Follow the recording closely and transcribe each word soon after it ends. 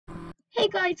Hey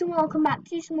guys, and welcome back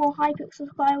to some more Hypixel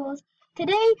skywras.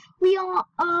 Today we are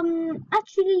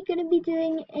actually going to be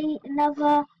doing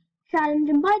another challenge.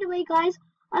 And by the way guys,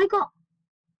 I got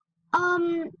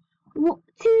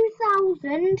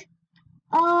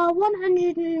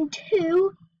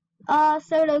 2,102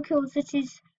 solo kills, which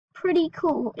is pretty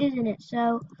cool, isn't it?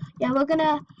 So yeah, we're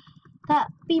gonna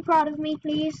be proud of me,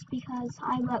 please, because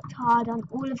I worked hard on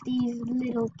all of these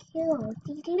little kills,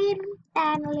 these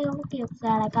little kills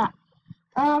that I got.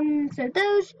 So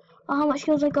those are how much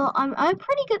kills I got. I'm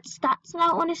pretty good stats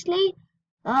now, honestly.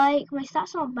 Like, my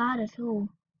stats aren't bad at all.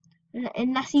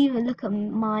 Unless you even look at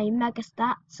my mega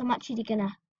stats. I'm actually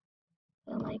gonna,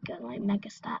 oh my god, my mega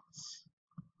stats.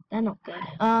 They're not good.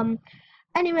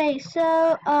 Anyway,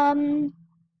 so,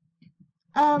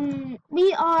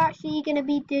 we are actually gonna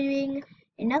be doing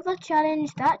another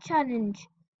challenge. That challenge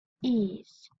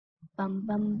is, bum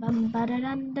bum bum ba da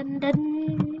dun dun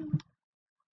dun.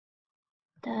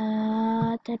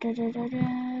 And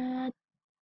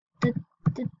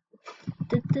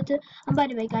by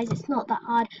the way guys, it's not that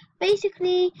hard.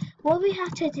 Basically what we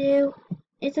have to do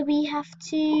is we have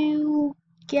to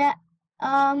get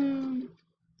an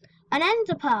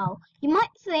ender pearl. You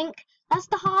might think that's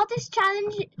the hardest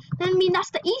challenge, I mean that's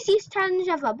the easiest challenge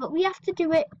ever, but we have to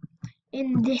do it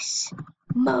in this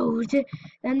mode.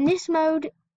 And this mode,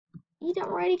 you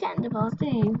don't really get ender pearls, do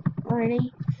you?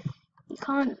 Really? You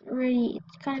can't really,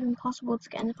 it's kind of impossible to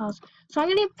get in the files. So I'm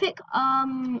gonna pick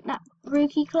that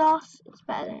rookie class. It's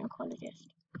better than ecologist.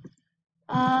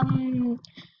 I'm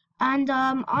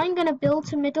gonna build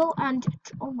to middle, and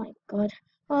oh my god,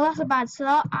 well that's a bad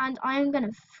start. And I'm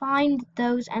gonna find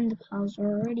those ender pearls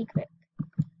really quick.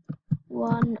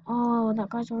 Oh, that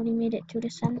guy's already made it to the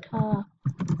center.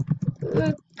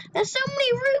 There's so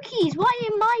many rookies. Why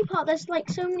in my part there's like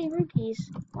so many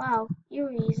rookies? Wow,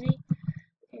 you're easy.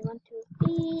 Okay, 1, 2,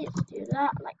 3, let's do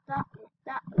that, like that,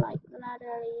 like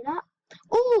that.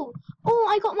 Oh,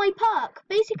 I got my perk.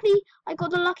 Basically, I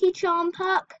got the lucky charm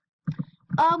perk.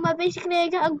 Where basically I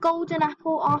get a golden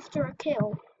apple after a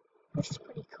kill, which is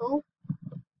pretty cool.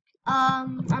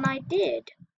 And I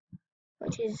did,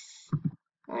 which is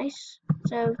nice.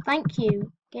 So thank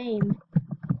you, game,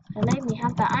 for letting me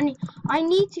have that. And I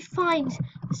need to find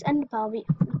this ender pearl. We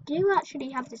do actually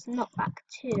have this knockback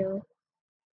too.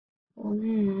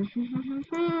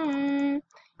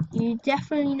 You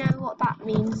definitely know what that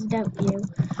means, don't you?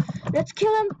 Let's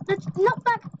kill him. Let's knock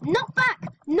back.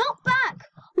 What?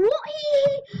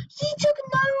 He took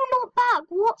no knockback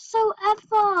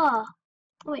whatsoever.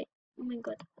 Wait, oh my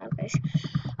god. Okay,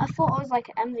 I thought I was like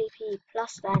an MVP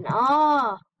plus then.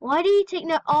 Why do you take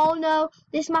no? Oh no,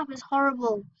 this map is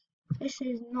horrible. This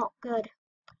is not good.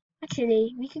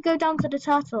 Actually, we could go down to the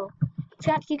turtle. It's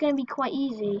actually going to be quite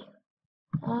easy.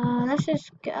 Let's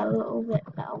just get a little bit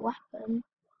better weapon,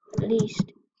 at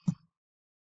least.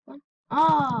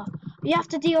 We have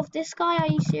to deal with this guy. Are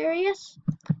you serious?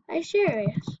 Are you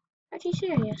serious?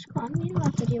 Come on, you don't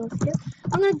have to deal with you.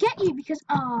 I'm gonna get you because,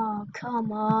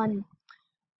 come on.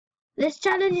 This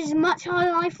challenge is much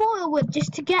harder than I thought it would,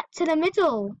 just to get to the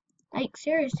middle. Like,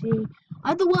 seriously. I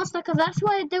have the worst luck, that's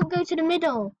why I don't go to the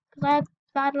middle. Because I have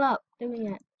bad luck doing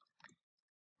it.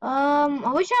 I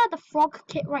wish I had the frog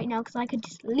kit right now because I could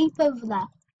just leap over there.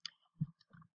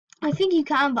 I think you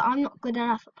can, but I'm not good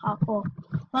enough at parkour.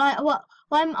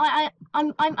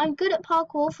 I'm good at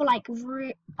parkour for like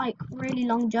really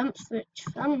long jumps, which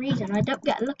for some reason I don't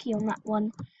get lucky on that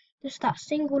one. Just that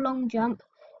single long jump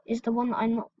is the one that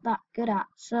I'm not that good at.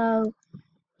 So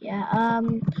yeah,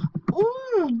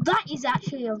 ooh, that is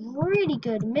actually a really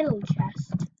good middle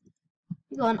chest.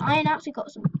 You got an iron axe, we got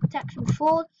some protection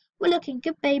 4. We're looking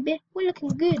good, baby. We're looking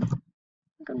good.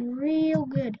 Looking real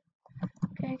good.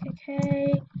 Okay.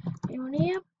 Anyone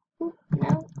here? Ooh,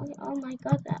 no. Oh my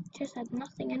god, that just had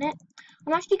nothing in it.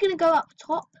 I'm actually gonna go up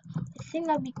top. I think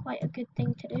that'd be quite a good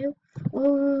thing to do.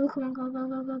 Oh, come on, go.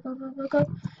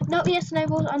 No, yes,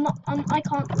 snowballs. I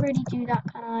can't really do that,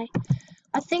 can I?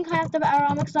 I think I have the better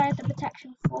armor because I have the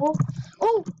protection 4.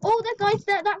 Oh, that guy's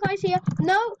there. That guy's here.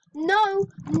 No.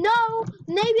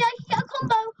 Maybe I can get a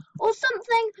combo or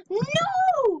something.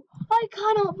 No! I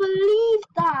cannot believe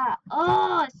that.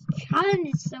 This challenge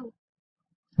is so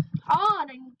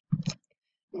hard. I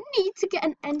need to get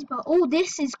an ender pearl. Oh,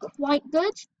 this is quite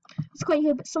good. It's quite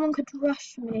good, but someone could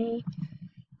rush me.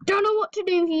 Don't know what to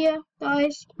do here,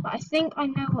 guys, but I think I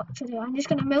know what to do. I'm just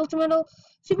gonna middle to middle.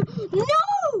 No!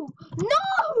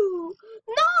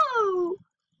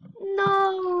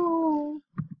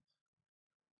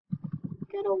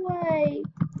 Get away.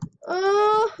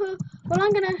 Well,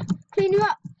 I'm gonna clean you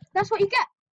up. That's what you get.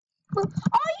 Are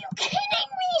you kidding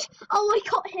me? Oh, I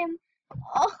got him.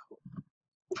 Oh,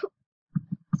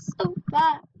 so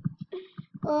bad.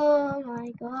 Oh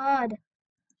my god.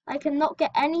 I cannot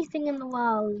get anything in the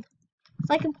world. It's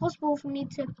like impossible for me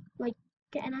to like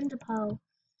get an ender pearl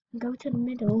and go to the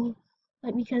middle.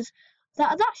 Like because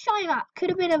that shy map could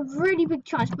have been a really big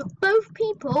chance, but both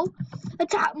people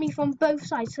attacked me from both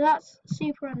sides, so that's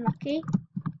super unlucky.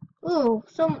 Oh,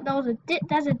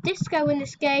 there's a disco in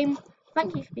this game.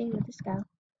 Thank you for being a disco.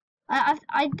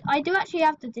 I do actually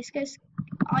have the disco.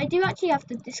 I do actually have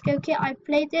the disco kit. I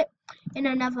played it in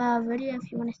another video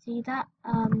if you want to see that.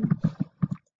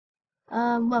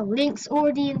 Well, link's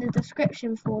already in the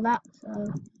description for that.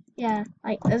 So yeah,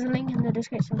 like there's a link in the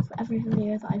description for every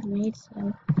video that I've made.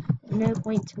 So there's no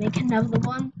point to make another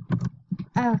one.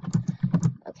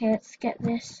 Okay, let's get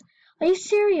this. Are you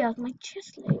serious? My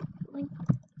chest loot, like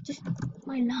just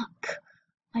my luck.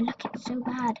 My luck is so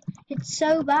bad. It's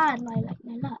so bad. My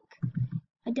luck.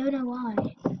 I don't know why.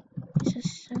 This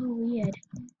is so weird.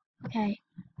 Okay,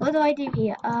 what do I do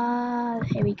here?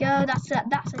 Here we go. That's a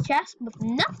chest with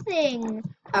nothing.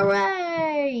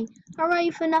 Hooray! Hooray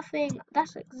for nothing.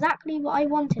 That's exactly what I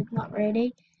wanted. Not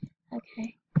really.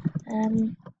 Okay.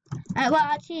 Well,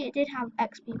 actually, it did have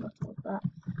XP bottles, but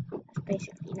that's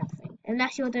basically nothing.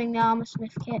 Unless you're doing the armor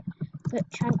smith kit, but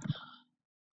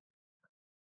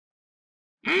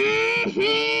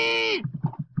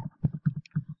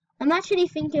I'm actually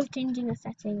thinking of changing a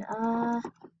setting.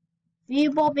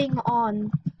 View bobbing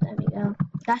on. There we go.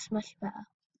 That's much better.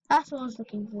 That's what I was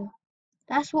looking for.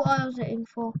 That's what I was looking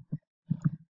for.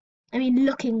 I mean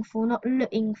looking for, not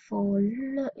looking for.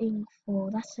 Looking for.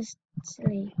 That's a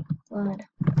silly word.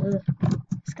 Ugh.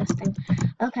 Disgusting.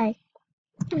 Okay.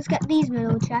 Let's get these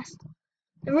middle chests.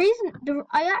 The reason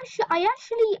I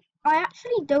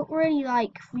actually don't really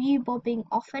like view bobbing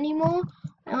off anymore.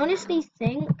 I honestly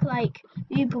think like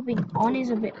view bobbing on is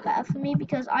a bit better for me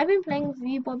because I've been playing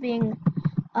view bobbing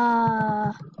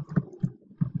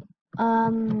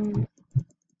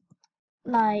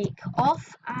like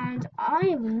off and I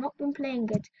have not been playing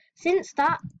good since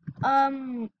that.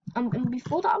 And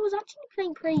before that I was actually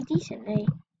playing pretty decently,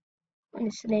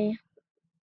 honestly.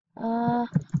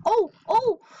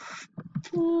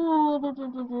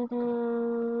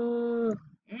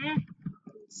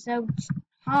 So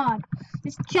hard.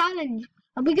 This challenge.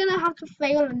 Are we gonna have to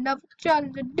fail another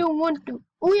challenge? I don't want to.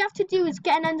 All we have to do is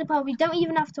get an ender pearl. We don't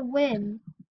even have to win.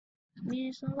 I mean,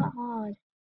 it's not that hard.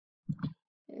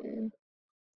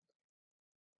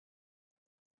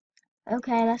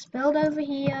 Okay, let's build over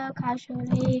here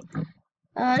casually.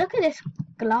 Look at this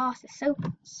glass. It's so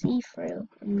see-through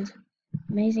and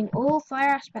amazing. All fire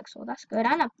aspects. Oh, that's good.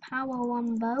 And a power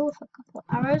one bow with a couple of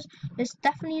arrows. It's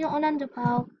definitely not an ender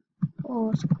pearl.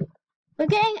 Oh, it's cool. We're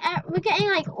getting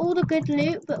like all the good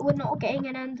loot, but we're not getting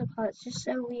an ender pearl. It's just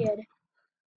so weird.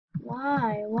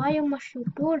 Why? Why must you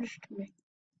do this to me?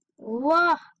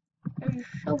 Wow, this is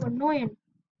so annoying.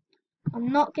 I'm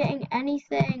not getting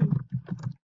anything.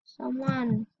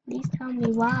 Someone, please tell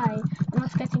me why I'm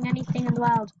not getting anything in the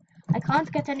world. I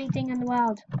can't get anything in the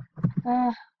world.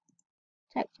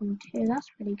 Protection 2, that's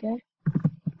pretty good.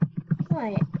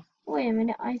 Wait a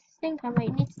minute. I think I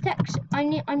might need to text. I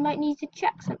might need to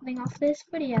check something off this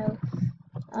video.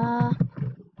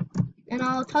 And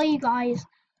I'll tell you guys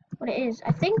what it is.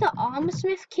 I think the armor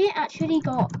smith kit actually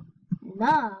got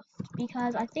nerfed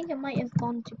because I think it might have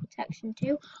gone to protection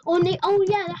 2. Oh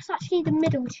yeah, that's actually the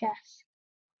middle chest.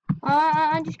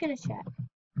 I'm just gonna check.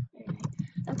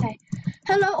 Okay.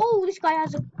 Hello. Oh, this guy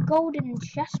has a golden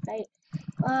chest plate.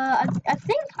 I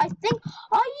think.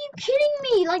 Are you kidding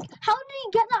me? Like, how did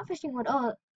he get that fishing rod?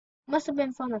 Oh, must have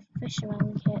been from a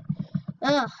fisherman kit.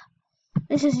 Ugh.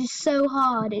 This is just so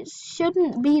hard. It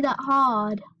shouldn't be that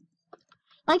hard.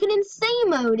 Like in insane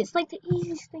mode, it's like the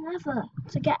easiest thing ever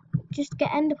to get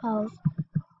ender pearls.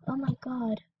 Oh my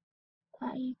god.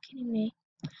 Are you kidding me?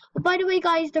 But by the way,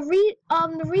 guys, the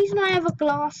reason I have a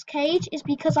glass cage is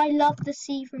because I love the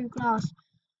see-through glass.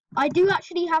 I do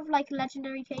actually have like a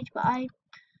legendary cage, but I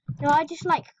just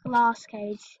like glass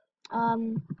cage.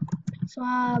 I'm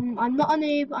not a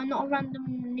noob. I'm not a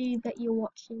random noob that you're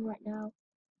watching right now.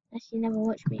 Unless you never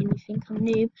watch me and you think I'm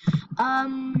noob.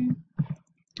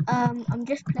 I'm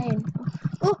just playing.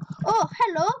 Oh,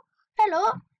 hello.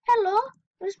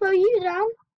 Let's throw you down.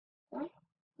 What?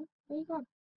 Where you going?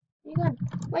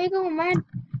 Where you going, man?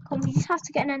 Come, you just have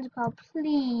to get an ender pearl,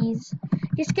 please.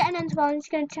 Just get an ender pearl. I'm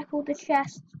just gonna check all the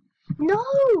chests. No!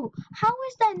 How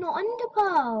is there not ender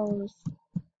pearls?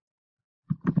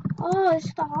 Oh, this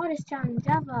is the hardest challenge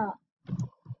ever.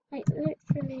 Like,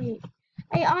 literally.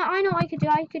 Hey, I know what I could do.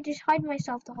 I could just hide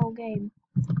myself the whole game.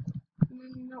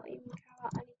 And not even care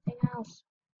about anything else.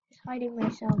 Just hiding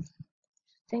myself.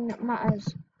 Thing that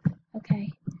matters.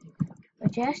 Okay.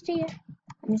 Majesty.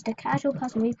 I'm just a casual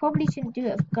person. We probably shouldn't do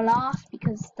it with glass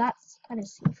because that's kind of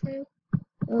see-through.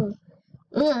 Ugh.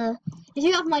 Ugh. If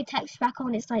you have my text back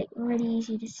on, it's like really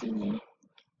easy to see me.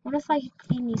 What if I could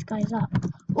clean these guys up?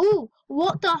 Ooh,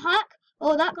 what the heck?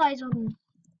 Oh, that guy's on.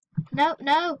 No,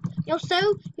 no.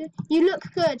 You look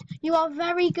good. You are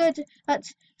very good at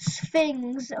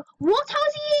things. What? How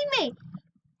is he eating me?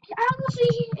 How is he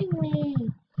eating me?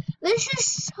 This is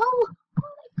so. I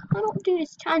cannot do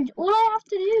this challenge. All I have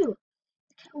to do.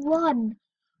 One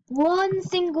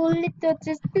single little.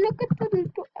 Just look at the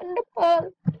little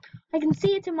pearl. I can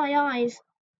see it in my eyes.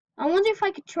 I wonder if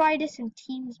I could try this in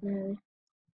Teams mode.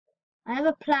 I have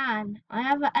a plan. I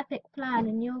have an epic plan,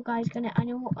 and you guys gonna. I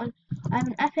have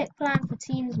an epic plan for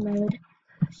Teams mode.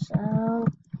 So,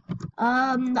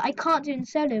 I can't do in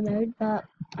solo mode, but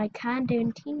I can do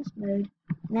in Teams mode.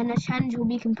 And then the challenge will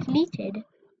be completed.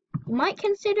 You might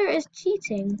consider it as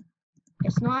cheating.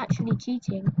 It's not actually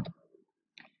cheating.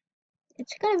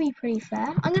 It's gonna be pretty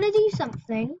fair. I'm gonna do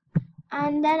something,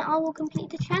 and then I will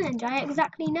complete the challenge. I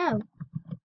exactly know.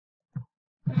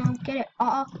 I'll get it.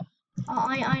 I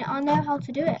know how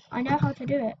to do it. I know how to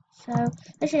do it. So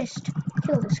let's just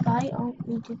kill this guy. Oh,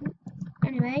 we didn't.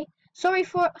 Anyway, sorry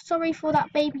for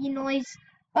that baby noise.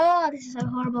 Oh, this is so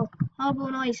horrible. Horrible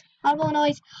noise. Horrible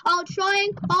noise. I'll try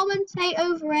and commentate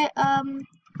over it.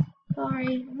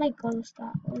 Sorry. Oh my God, what's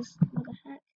that? What the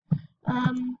heck?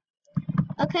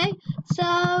 Okay.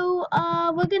 So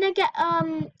we're gonna get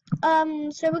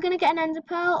an ender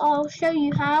pearl. I'll show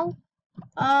you how.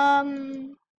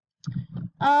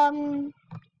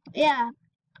 Yeah,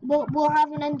 we'll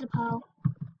have an ender pearl.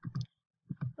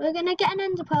 We're gonna get an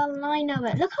ender pearl, and I know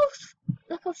it. Look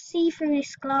how see-through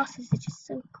this glass is. It's just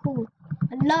so cool.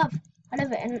 I love it. And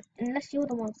unless you're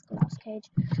the one with the glass cage.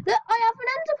 Look, I have an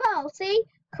ender pearl. See,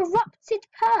 corrupted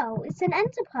pearl. It's an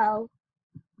ender pearl.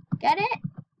 Get it?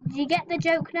 Do you get the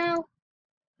joke now?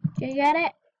 Do you get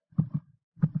it?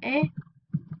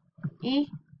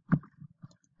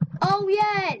 Oh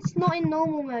yeah, it's not in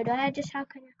normal mode. Just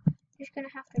gonna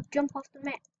have to jump off the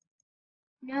map.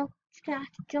 No, just gonna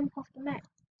have to jump off the map.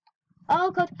 Oh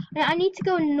God, I need to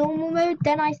go in normal mode.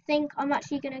 Then I think I'm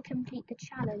actually gonna complete the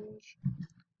challenge.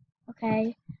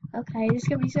 Okay, this is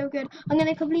gonna be so good. I'm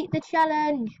gonna complete the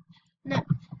challenge. No,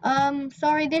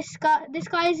 sorry, this guy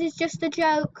is just a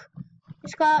joke.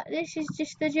 This is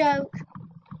just a joke.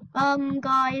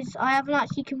 Guys, I haven't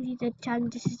actually completed the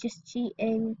challenge. This is just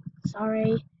cheating.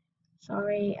 Sorry.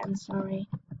 I'm sorry.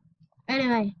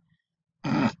 Anyway.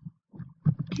 No,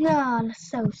 that's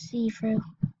so see-through.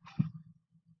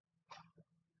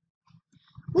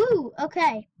 Woo!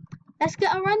 Okay. Let's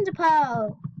get a render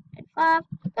pearl. In 5.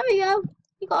 There we go.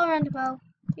 We got a render pearl.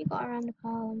 We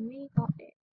got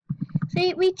it.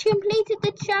 See, we completed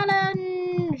the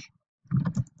challenge!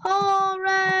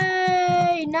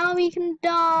 Hooray! Now we can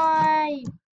die!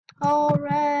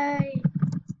 Hooray!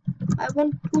 I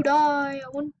want to die!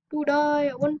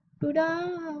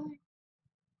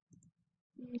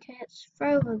 Okay, let's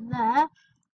throw over there.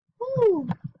 Woo!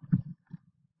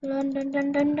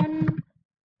 Dun.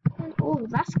 Oh,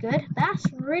 that's good. That's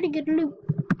really good loot.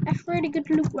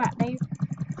 Right there.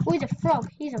 Oh, he's a frog.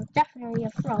 He's definitely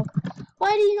a frog.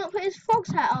 Why did he not put his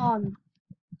frog's hat on?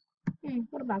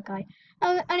 What a bad guy.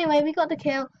 Anyway, we got the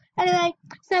kill. Anyway,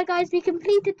 so guys, we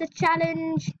completed the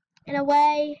challenge in a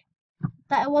way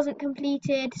that it wasn't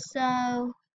completed.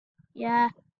 So, yeah.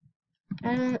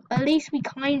 At least we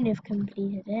kind of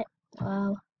completed it.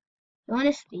 Well, we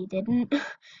honestly didn't.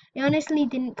 We honestly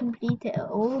didn't complete it at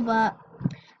all, but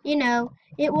you know,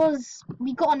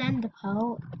 we got an ender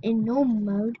pearl in normal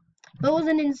mode, but it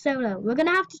wasn't in solo. We're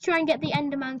gonna have to try and get the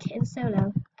enderman kit in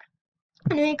solo.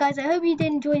 Anyway, guys, I hope you did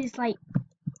enjoy this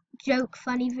joke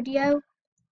funny video.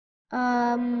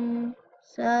 I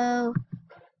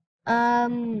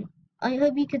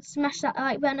hope you could smash that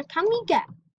like button. Can we get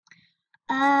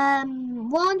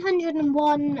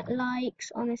 101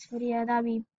 likes on this video? That'd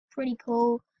be pretty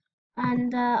cool.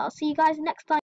 And I'll see you guys next time.